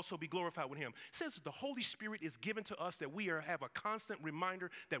we might also be glorified with him. It says the Holy Spirit is given to us that we have a constant reminder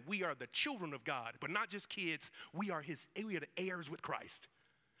that we are the children of God, but not just kids. We are the heirs with Christ.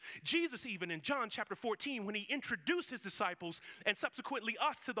 Jesus, even in John chapter 14, when he introduced his disciples and subsequently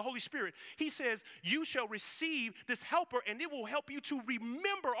us to the Holy Spirit, he says, you shall receive this helper and it will help you to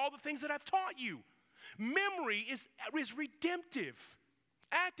remember all the things that I've taught you. Memory is redemptive.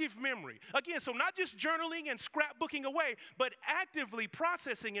 Active memory. Again, so not just journaling and scrapbooking away, but actively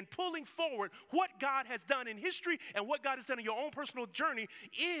processing and pulling forward what God has done in history and what God has done in your own personal journey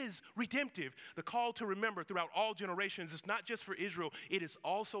is redemptive. The call to remember throughout all generations is not just for Israel, it is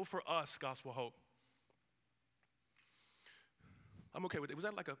also for us, Gospel Hope. I'm okay with it. Was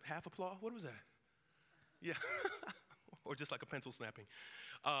that like a half applause? What was that? Yeah. Or just like a pencil snapping.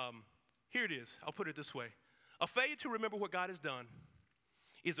 Here it is. I'll put it this way. A failure to remember what God has done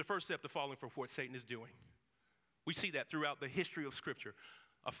is the first step to falling for what Satan is doing. We see that throughout the history of Scripture.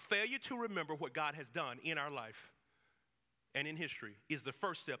 A failure to remember what God has done in our life and in history is the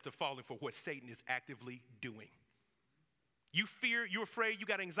first step to falling for what Satan is actively doing. You fear, you're afraid, you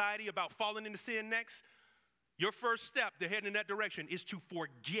got anxiety about falling into sin next. Your first step to head in that direction is to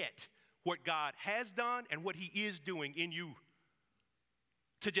forget what God has done and what he is doing in you.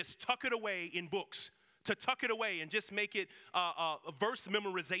 To just tuck it away in books to tuck it away and just make it a verse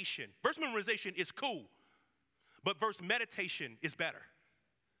memorization. Verse memorization is cool, but verse meditation is better.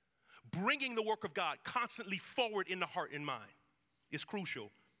 Bringing the work of God constantly forward in the heart and mind is crucial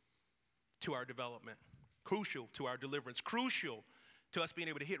to our development, crucial to our deliverance, crucial to us being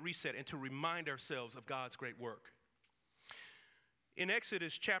able to hit reset and to remind ourselves of God's great work. In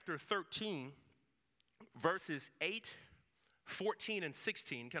Exodus chapter 13, verses 8, 14, and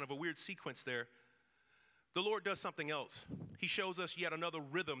 16, kind of a weird sequence there, the Lord does something else. He shows us yet another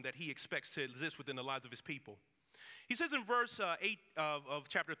rhythm that he expects to exist within the lives of his people. He says in verse 8 of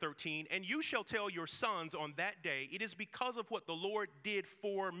chapter 13, "And you shall tell your sons on that day, it is because of what the Lord did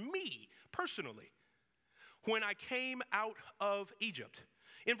for me personally when I came out of Egypt."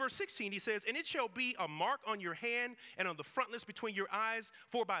 In verse 16, he says, "And it shall be a mark on your hand and on the frontlets between your eyes,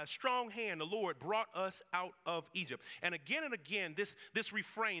 for by a strong hand the Lord brought us out of Egypt." And again, this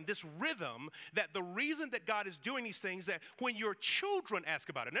refrain, this rhythm, that the reason that God is doing these things, that when your children ask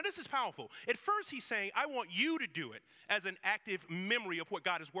about it. Now, this is powerful. At first, he's saying, I want you to do it as an active memory of what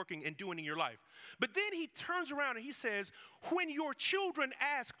God is working and doing in your life. But then he turns around and he says, when your children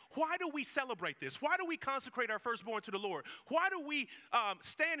ask, why do we celebrate this? Why do we consecrate our firstborn to the Lord? Why do we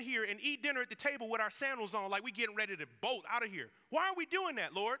stand here and eat dinner at the table with our sandals on like we're getting ready to bolt out of here? Why are we doing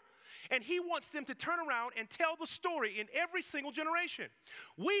that, Lord? And he wants them to turn around and tell the story in every single generation.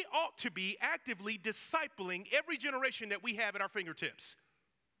 We ought to be actively discipling every generation that we have at our fingertips.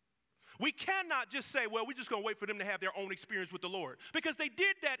 We cannot just say, well, we're just going to wait for them to have their own experience with the Lord. Because they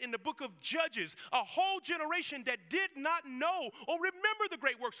did that in the book of Judges, a whole generation that did not know or remember the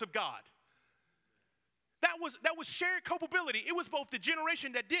great works of God. That was shared culpability. It was both the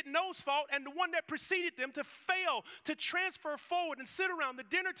generation that didn't know's fault and the one that preceded them to fail to transfer forward and sit around the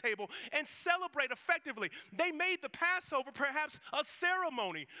dinner table and celebrate effectively. They made the Passover perhaps a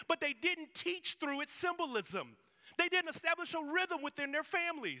ceremony, but they didn't teach through its symbolism. They didn't establish a rhythm within their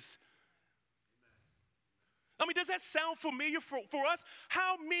families. I mean, does that sound familiar for us?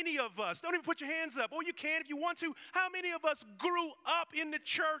 How many of us, don't even put your hands up, or you can if you want to, how many of us grew up in the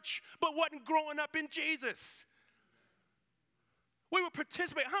church but wasn't growing up in Jesus? We would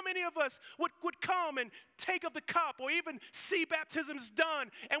participate. How many of us would come and take of the cup or even see baptisms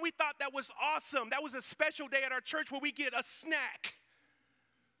done, and we thought that was awesome? That was a special day at our church where we get a snack.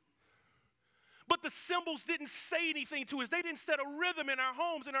 But the symbols didn't say anything to us. They didn't set a rhythm in our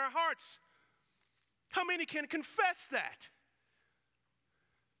homes, in our hearts. How many can confess that?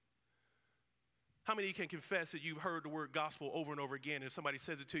 How many can confess that you've heard the word gospel over and over again, and if somebody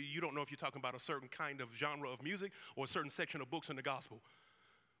says it to you, you don't know if you're talking about a certain kind of genre of music or a certain section of books in the gospel.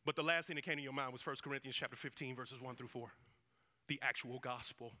 But the last thing that came to your mind was 1 Corinthians chapter 15, verses 1 through 4. The actual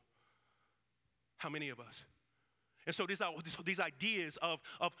gospel. How many of us? And so these ideas of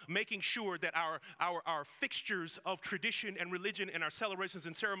making sure that our fixtures of tradition and religion and our celebrations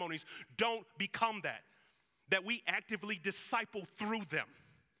and ceremonies don't become that we actively disciple through them.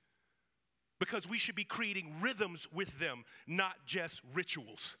 Because we should be creating rhythms with them, not just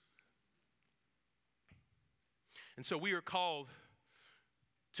rituals. And so we are called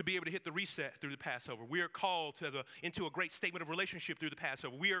to be able to hit the reset through the Passover. We are called into a great statement of relationship through the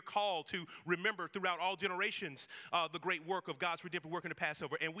Passover. We are called to remember throughout all generations the great work of God's redemptive work in the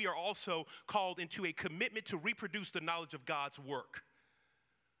Passover. And we are also called into a commitment to reproduce the knowledge of God's work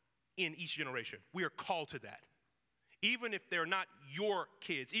in each generation. We are called to that. Even if they're not your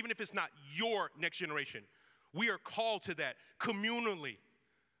kids, even if it's not your next generation, we are called to that communally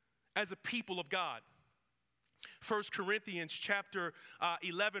as a people of God. 1 Corinthians chapter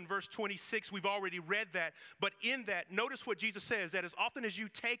 11, verse 26, we've already read that. But in that, notice what Jesus says, that as often as you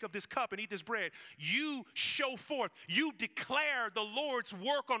take of this cup and eat this bread, you show forth, you declare the Lord's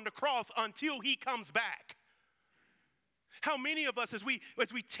work on the cross until he comes back. How many of us, as we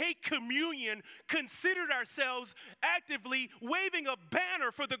take communion, considered ourselves actively waving a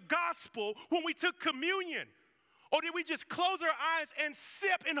banner for the gospel when we took communion? Or did we just close our eyes and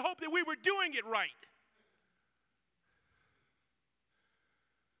sip and hope that we were doing it right?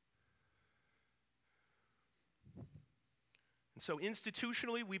 So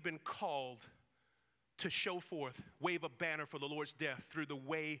institutionally, we've been called to show forth, wave a banner for the Lord's death through the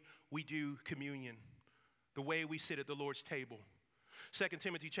way we do communion, the way we sit at the Lord's table. 2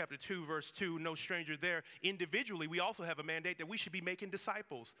 Timothy chapter 2, verse 2, no stranger there. Individually, we also have a mandate that we should be making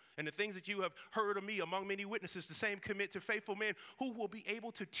disciples. And the things that you have heard of me among many witnesses, the same commit to faithful men who will be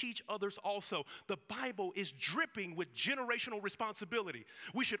able to teach others also. The Bible is dripping with generational responsibility.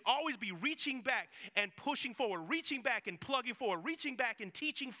 We should always be reaching back and pushing forward, reaching back and plugging forward, reaching back and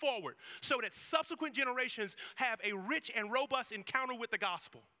teaching forward so that subsequent generations have a rich and robust encounter with the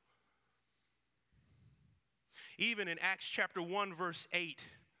gospel. Even in Acts chapter 1, verse 8,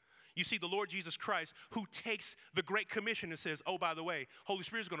 you see the Lord Jesus Christ who takes the Great Commission and says, oh, by the way, Holy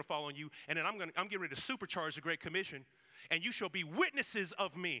Spirit is going to fall on you, and then I'm getting ready to supercharge the Great Commission, and you shall be witnesses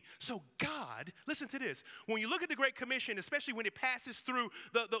of me. So God, listen to this. When you look at the Great Commission, especially when it passes through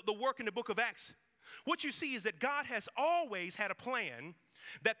the work in the book of Acts, what you see is that God has always had a plan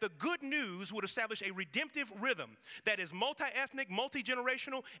that the good news would establish a redemptive rhythm that is multi-ethnic,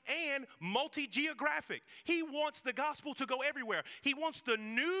 multi-generational, and multi-geographic. He wants the gospel to go everywhere. He wants the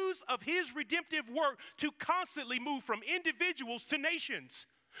news of his redemptive work to constantly move from individuals to nations,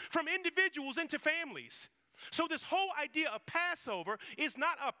 from individuals into families. So this whole idea of Passover is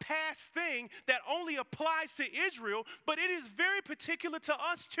not a past thing that only applies to Israel, but it is very particular to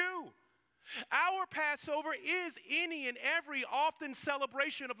us too. Our Passover is any and every often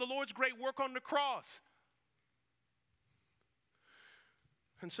celebration of the Lord's great work on the cross.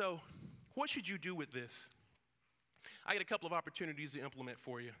 And so, what should you do with this? I got a couple of opportunities to implement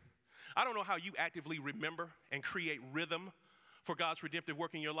for you. I don't know how you actively remember and create rhythm for God's redemptive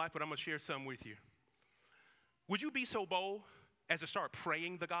work in your life, but I'm going to share some with you. Would you be so bold as to start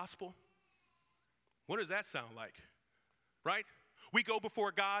praying the gospel? What does that sound like? Right? We go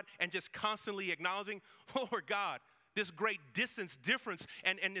before God and just constantly acknowledging, Lord God, this great difference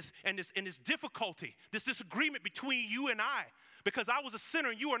and this difficulty, this disagreement between you and I, because I was a sinner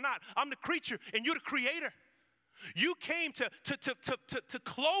and you are not. I'm the creature and you're the creator. You came to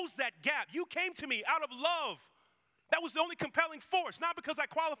close that gap. You came to me out of love. That was the only compelling force, not because I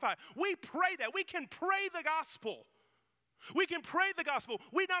qualified. We pray that. We can pray the gospel. We can pray the gospel.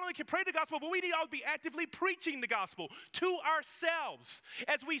 We not only can pray the gospel, but we need to be actively preaching the gospel to ourselves.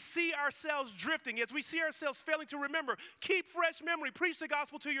 As we see ourselves drifting, as we see ourselves failing to remember, keep fresh memory. Preach the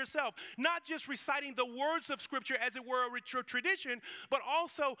gospel to yourself. Not just reciting the words of Scripture as it were a tradition, but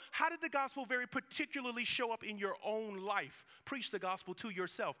also how did the gospel very particularly show up in your own life? Preach the gospel to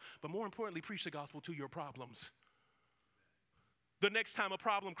yourself, but more importantly, preach the gospel to your problems. The next time a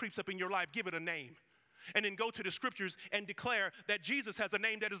problem creeps up in your life, give it a name. And then go to the scriptures and declare that Jesus has a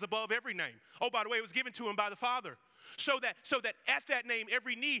name that is above every name. Oh, by the way, it was given to him by the Father. So that at that name,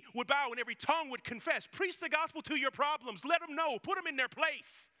 every knee would bow and every tongue would confess. Preach the gospel to your problems. Let them know. Put them in their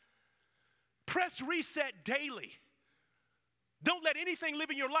place. Press reset daily. Don't let anything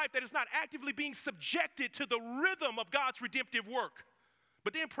live in your life that is not actively being subjected to the rhythm of God's redemptive work.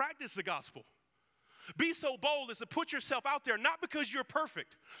 But then practice the gospel. Be so bold as to put yourself out there, not because you're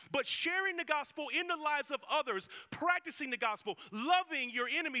perfect, but sharing the gospel in the lives of others, practicing the gospel, loving your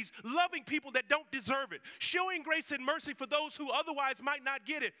enemies, loving people that don't deserve it, showing grace and mercy for those who otherwise might not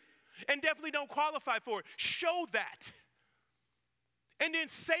get it and definitely don't qualify for it. Show that. And then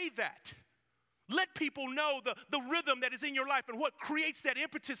say that. Let people know the rhythm that is in your life and what creates that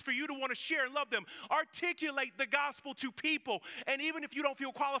impetus for you to want to share and love them. Articulate the gospel to people. And even if you don't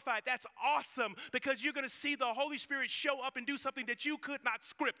feel qualified, that's awesome because you're going to see the Holy Spirit show up and do something that you could not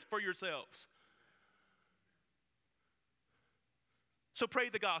script for yourselves. So pray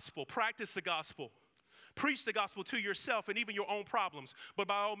the gospel, practice the gospel, preach the gospel to yourself and even your own problems. But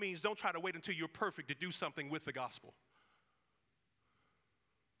by all means, don't try to wait until you're perfect to do something with the gospel.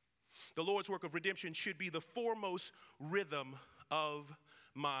 The Lord's work of redemption should be the foremost rhythm of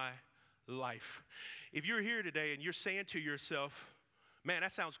my life. If you're here today and you're saying to yourself, man,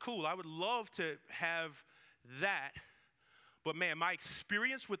 that sounds cool. I would love to have that. But man, my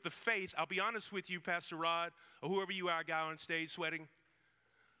experience with the faith, I'll be honest with you, Pastor Rod, or whoever you are, guy on stage sweating.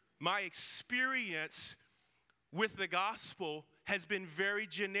 My experience with the gospel has been very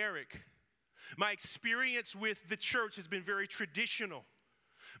generic. My experience with the church has been very traditional.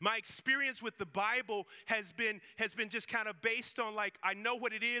 My experience with the Bible has been just kind of based on like, I know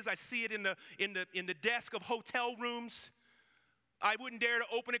what it is. I see it in the desk of hotel rooms. I wouldn't dare to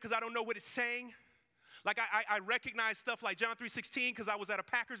open it because I don't know what it's saying. Like I recognize stuff like John 3:16 because I was at a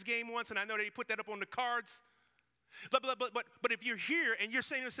Packers game once and I know that he put that up on the cards. But if you're here and you're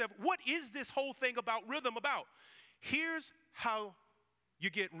saying to yourself, what is this whole thing about rhythm about? Here's how you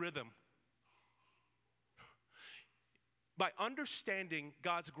get rhythm. By understanding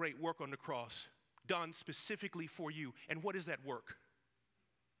God's great work on the cross done specifically for you. And what is that work?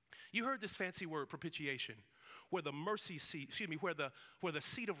 You heard this fancy word, propitiation, where the mercy seat, where the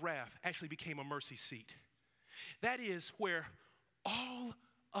seat of wrath actually became a mercy seat. That is where all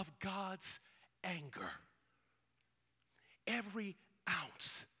of God's anger, every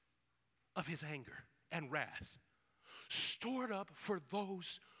ounce of his anger and wrath stored up for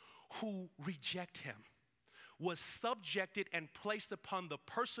those who reject him, was subjected and placed upon the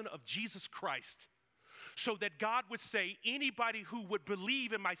person of Jesus Christ so that God would say anybody who would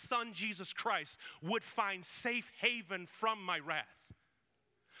believe in my son Jesus Christ would find safe haven from my wrath.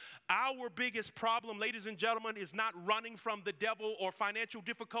 Our biggest problem, ladies and gentlemen, is not running from the devil or financial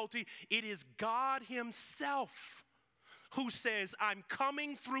difficulty. It is God himself who says, I'm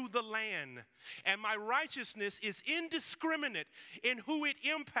coming through the land, and my righteousness is indiscriminate in who it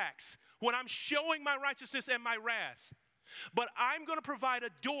impacts when I'm showing my righteousness and my wrath. But I'm going to provide a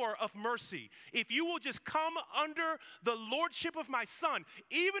door of mercy. If you will just come under the lordship of my son,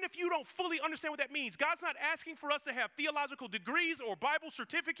 even if you don't fully understand what that means, God's not asking for us to have theological degrees or Bible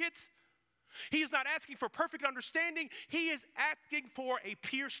certificates. He is not asking for perfect understanding. He is asking for a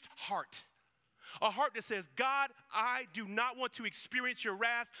pierced heart. A heart that says, God, I do not want to experience your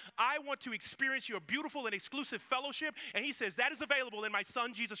wrath. I want to experience your beautiful and exclusive fellowship. And he says, that is available in my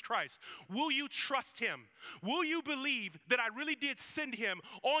son, Jesus Christ. Will you trust him? Will you believe that I really did send him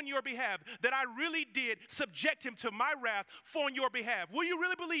on your behalf, that I really did subject him to my wrath on your behalf? Will you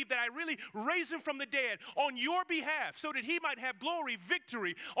really believe that I really raised him from the dead on your behalf so that he might have glory,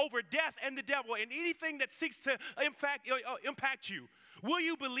 victory over death and the devil and anything that seeks to impact you? Will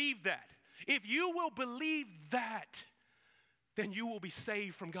you believe that? If you will believe that, then you will be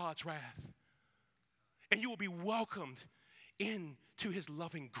saved from God's wrath. And you will be welcomed into his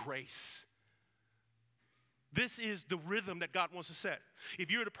loving grace. This is the rhythm that God wants to set.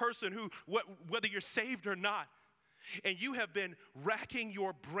 If you're the person who, whether you're saved or not, and you have been racking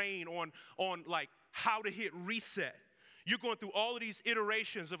your brain on like how to hit reset, you're going through all of these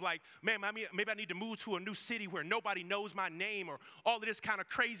iterations of like, man, maybe I need to move to a new city where nobody knows my name or all of this kind of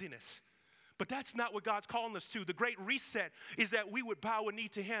craziness. But that's not what God's calling us to. The great reset is that we would bow a knee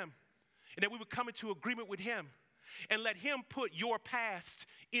to him and that we would come into agreement with him and let him put your past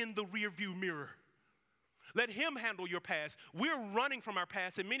in the rearview mirror. Let him handle your past. We're running from our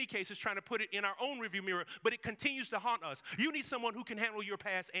past, in many cases trying to put it in our own rearview mirror, but it continues to haunt us. You need someone who can handle your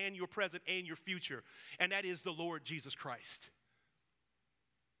past and your present and your future, and that is the Lord Jesus Christ.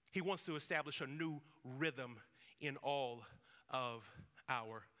 He wants to establish a new rhythm in all of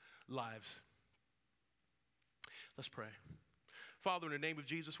our lives. Let's pray. Father, in the name of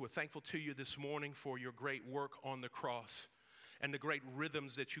Jesus, we're thankful to you this morning for your great work on the cross and the great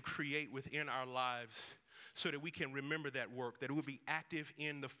rhythms that you create within our lives so that we can remember that work, that it will be active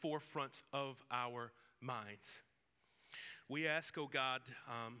in the forefronts of our minds. We ask, oh God,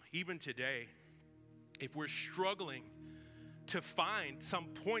 even today, if we're struggling to find some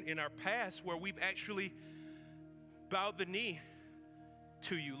point in our past where we've actually bowed the knee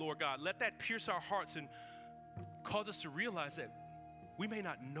to you, Lord God, let that pierce our hearts and cause us to realize that we may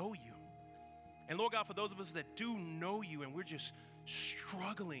not know you. And Lord God, for those of us that do know you and we're just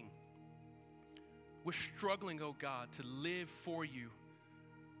struggling, oh God, to live for you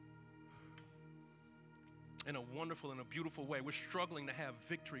in a wonderful and a beautiful way. We're struggling to have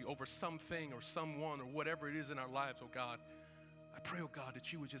victory over something or someone or whatever it is in our lives, oh God. I pray, oh God,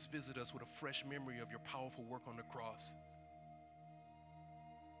 that you would just visit us with a fresh memory of your powerful work on the cross.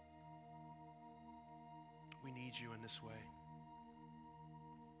 We need you in this way.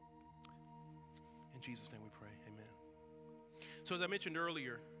 In Jesus' name we pray, amen. So as I mentioned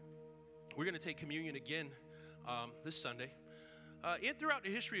earlier, we're going to take communion again this Sunday. Throughout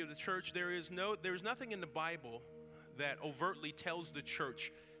the history of the church, there is nothing in the Bible that overtly tells the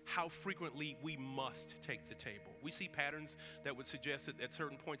church how frequently we must take the table. We see patterns that would suggest that at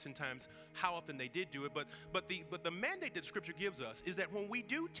certain points in times how often they did do it, but the mandate that Scripture gives us is that when we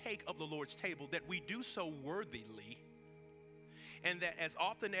do take of the Lord's table, that we do so worthily, and that as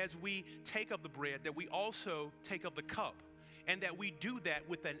often as we take of the bread, that we also take of the cup, and that we do that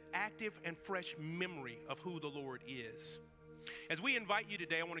with an active and fresh memory of who the Lord is. As we invite you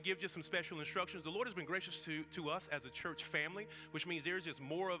today, I want to give just some special instructions. The Lord has been gracious to us as a church family, which means there's just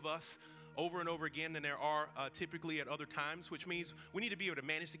more of us over and over again than there are typically at other times, which means we need to be able to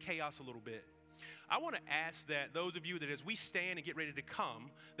manage the chaos a little bit. I want to ask that those of you that as we stand and get ready to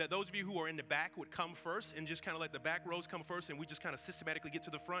come, that those of you who are in the back would come first and just kind of let the back rows come first, and we just kind of systematically get to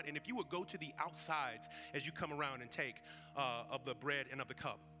the front. And if you would go to the outsides as you come around and take of the bread and of the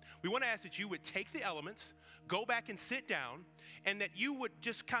cup. We want to ask that you would take the elements, go back and sit down, and that you would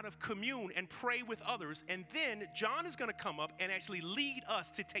just kind of commune and pray with others. And then John is going to come up and actually lead us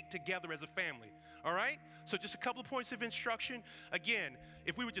to take together as a family. All right? So just a couple of points of instruction. Again,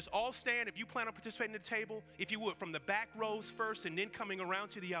 if we would just all stand, if you plan on participating at the table, if you would, from the back rows first and then coming around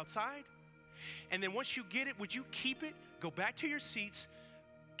to the outside. And then once you get it, would you keep it, go back to your seats,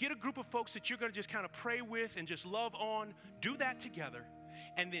 get a group of folks that you're going to just kind of pray with and just love on, do that together.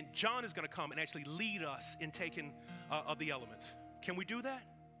 And then John is going to come and actually lead us in taking of the elements. Can we do that?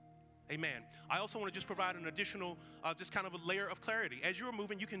 Amen. I also want to just provide an additional, just kind of a layer of clarity. As you're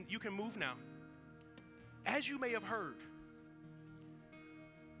moving, you can move now. As you may have heard,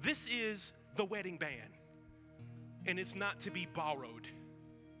 this is the wedding band, and it's not to be borrowed.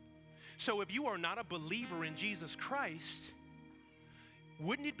 So if you are not a believer in Jesus Christ,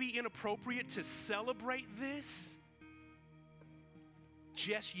 wouldn't it be inappropriate to celebrate this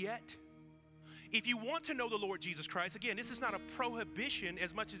just yet? If you want to know the Lord Jesus Christ, again, this is not a prohibition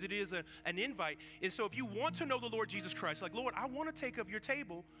as much as it is an invite. And so if you want to know the Lord Jesus Christ, like, Lord, I want to take of your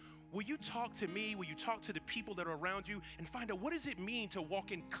table, will you talk to me? Will you talk to the people that are around you and find out what does it mean to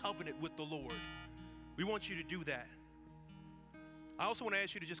walk in covenant with the Lord? We want you to do that. I also want to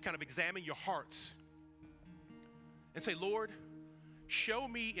ask you to just kind of examine your hearts and say, Lord, show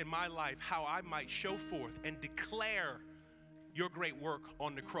me in my life how I might show forth and declare your great work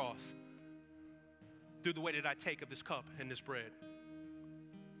on the cross through the way that I take of this cup and this bread.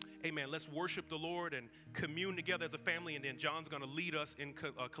 Amen. Let's worship the Lord and commune together as a family, and then John's going to lead us in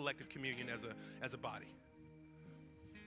collective communion as a body.